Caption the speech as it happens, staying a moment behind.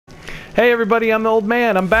Hey everybody, I'm the old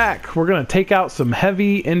man. I'm back. We're going to take out some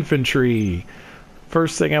heavy infantry.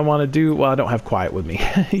 First thing I want to do, well, I don't have Quiet with me.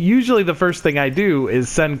 Usually the first thing I do is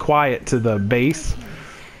send Quiet to the base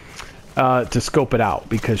to scope it out,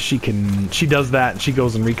 because she does that and she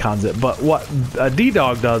goes and recons it. But what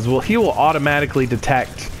D-Dog does, well, he will automatically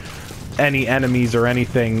detect any enemies or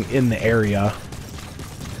anything in the area.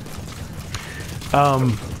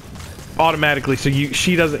 Automatically, so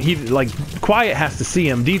Quiet has to see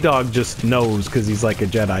him. D-Dog just knows because he's like a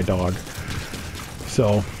Jedi dog.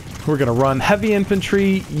 So we're gonna run heavy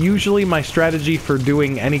infantry. Usually my strategy for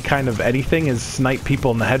doing any kind of anything is snipe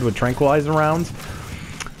people in the head with tranquilizer rounds,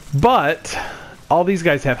 but all these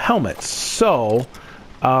guys have helmets, so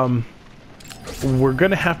we're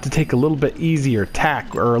gonna have to take a little bit easier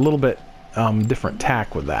tack, or a little bit different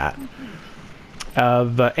tack with that.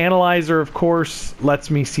 The analyzer, of course,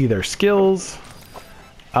 lets me see their skills.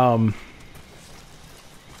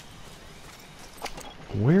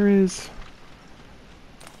 Where is...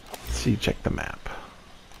 Let's see, check the map.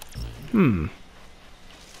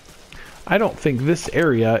 I don't think this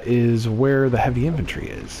area is where the heavy infantry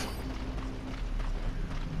is.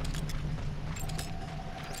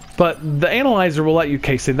 But the analyzer will let you,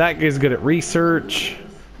 okay, so that guy's good at research.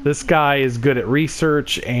 This guy is good at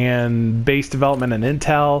research and base development and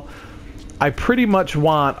intel. I pretty much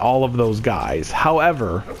want all of those guys.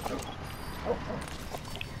 However,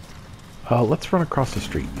 let's run across the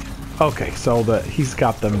street. Okay, so he's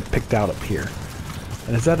got them picked out up here.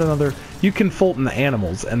 And is that another? You can Fulton the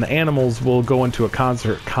animals, and the animals will go into a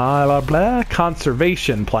conservation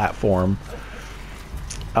platform.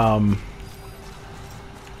 Am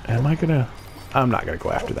I gonna? I'm not gonna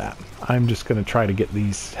go after that. I'm just going to try to get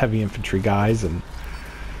these heavy infantry guys and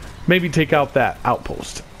maybe take out that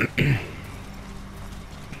outpost.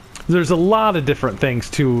 There's a lot of different things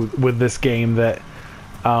too with this game that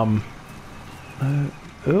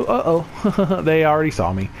they already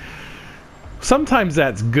saw me. Sometimes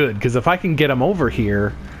that's good, because if I can get them over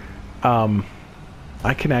here,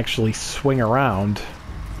 I can actually swing around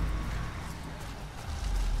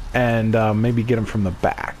and maybe get them from the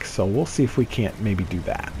back. So we'll see if we can't maybe do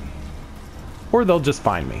that. Or they'll just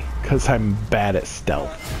find me, because I'm bad at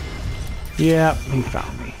stealth. Yeah, he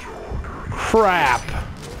found me. Crap!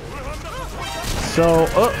 So,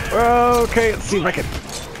 okay, let's see if I can...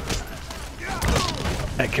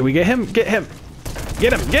 can we get him? Get him!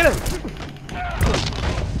 Get him! Get him!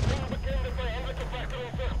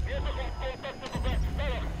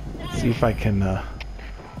 See if I can,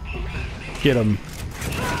 get him.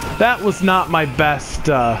 That was not my best,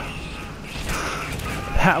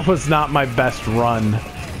 that was not my best run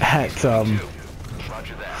at, oh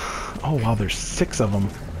wow, there's 6 of them.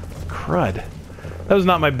 Crud. That was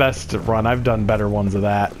not my best run. I've done better ones of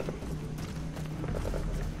that.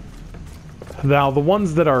 Now, the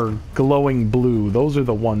ones that are glowing blue, those are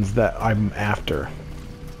the ones that I'm after.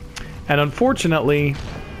 And unfortunately,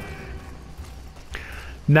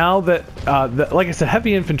 now that, like I said,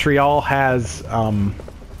 heavy infantry all has,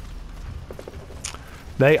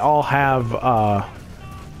 they all have,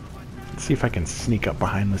 let's see if I can sneak up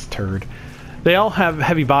behind this turd. They all have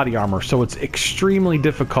heavy body armor, so it's extremely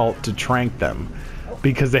difficult to trank them,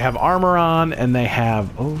 because they have armor on and they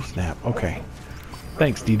have... Oh, snap. Okay.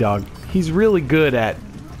 Thanks, D-Dog. He's really good at...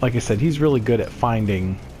 Like I said, he's really good at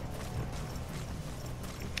finding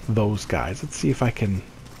those guys. Let's see if I can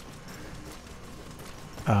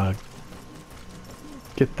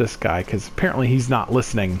get this guy, because apparently he's not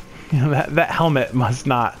listening. You know, that helmet must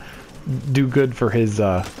not do good for his,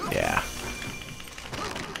 yeah.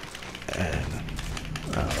 And,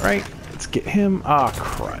 alright, let's get him. Ah,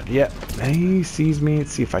 crud. Yep, he sees me.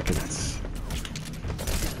 Let's see if I can...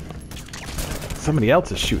 Somebody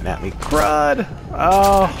else is shooting at me. Crud!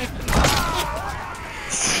 Oh.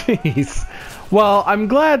 Jeez. Well, I'm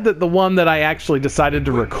glad that the one that I actually decided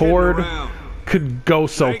to record could go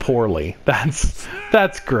so poorly. That's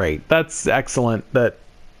great. That's excellent.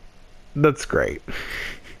 That's great.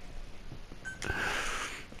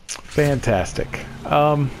 Fantastic.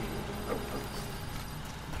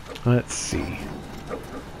 Let's see.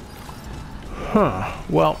 Huh.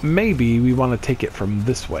 Well, maybe we want to take it from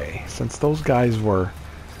this way, since those guys were...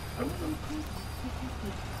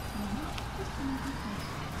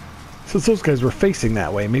 Since those guys were facing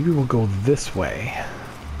that way, maybe we'll go this way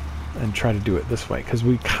and try to do it this way, because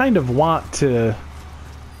we kind of want to...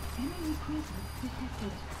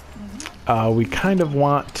 we kind of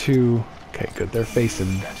want to... Okay, good. They're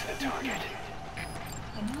facing...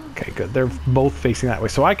 Okay, good. They're both facing that way.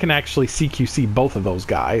 So I can actually CQC both of those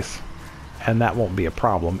guys, and that won't be a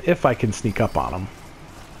problem if I can sneak up on them.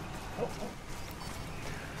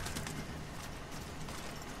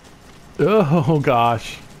 Oh,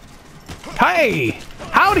 gosh. Hey!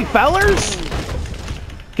 Howdy, fellers!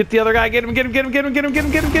 Get the other guy. Get him, get him, get him, get him, get him, get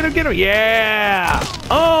him, get him, get him, get him. Yeah!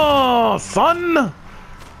 Oh, son!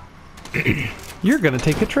 You're gonna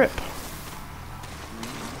take a trip.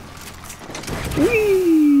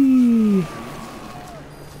 Whee!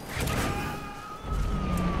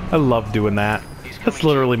 I love doing that. That's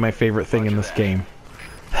literally my favorite thing in this game.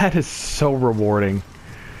 That is so rewarding.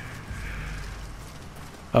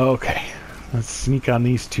 Okay, let's sneak on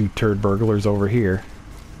these two turd burglars over here.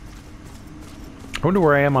 I wonder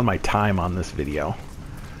where I am on my time on this video.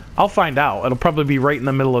 I'll find out. It'll probably be right in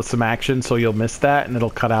the middle of some action, so you'll miss that and it'll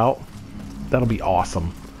cut out. That'll be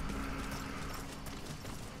awesome.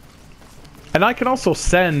 And I can also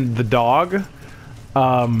send the dog.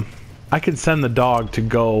 I can send the dog to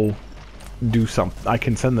go do something. I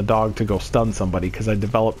can send the dog to go stun somebody because I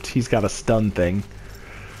developed. He's got a stun thing.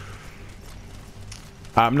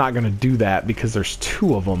 I'm not gonna do that because there's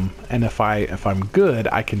two of them, and if I'm good,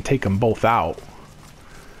 I can take them both out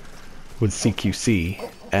with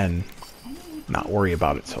CQC and not worry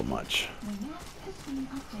about it so much.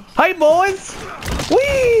 Hi, boys!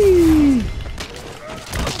 Whee!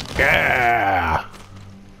 Yeah!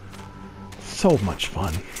 So much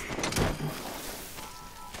fun.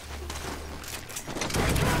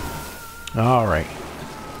 Alright.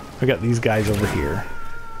 I got these guys over here.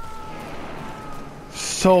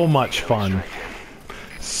 So much fun.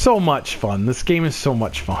 So much fun. This game is so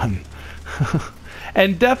much fun.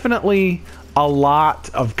 And definitely a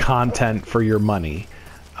lot of content for your money.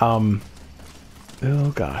 Oh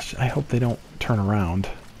gosh, I hope they don't turn around.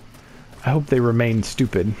 I hope they remain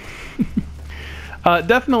stupid.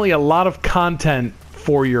 Definitely a lot of content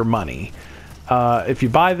for your money. If you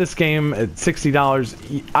buy this game at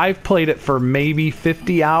 $60, I've played it for maybe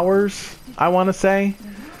 50 hours, I want to say.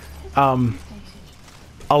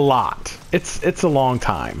 A lot. It's a long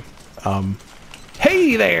time.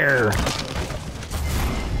 Hey there!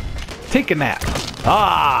 Take a nap.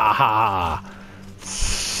 Ah!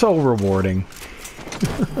 So rewarding.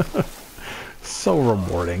 So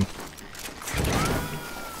rewarding.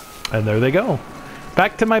 And there they go.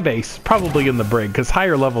 Back to my base. Probably in the brig, because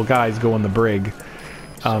higher level guys go in the brig.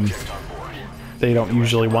 They don't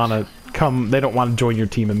usually want to come... They don't want to join your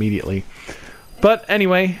team immediately. But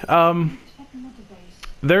anyway,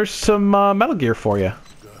 there's some Metal Gear for you.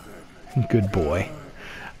 Good boy.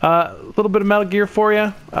 A little bit of Metal Gear for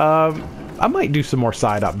you. I might do some more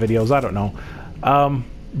side-op videos. I don't know.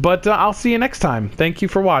 But I'll see you next time. Thank you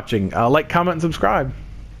for watching. Like, comment, and subscribe.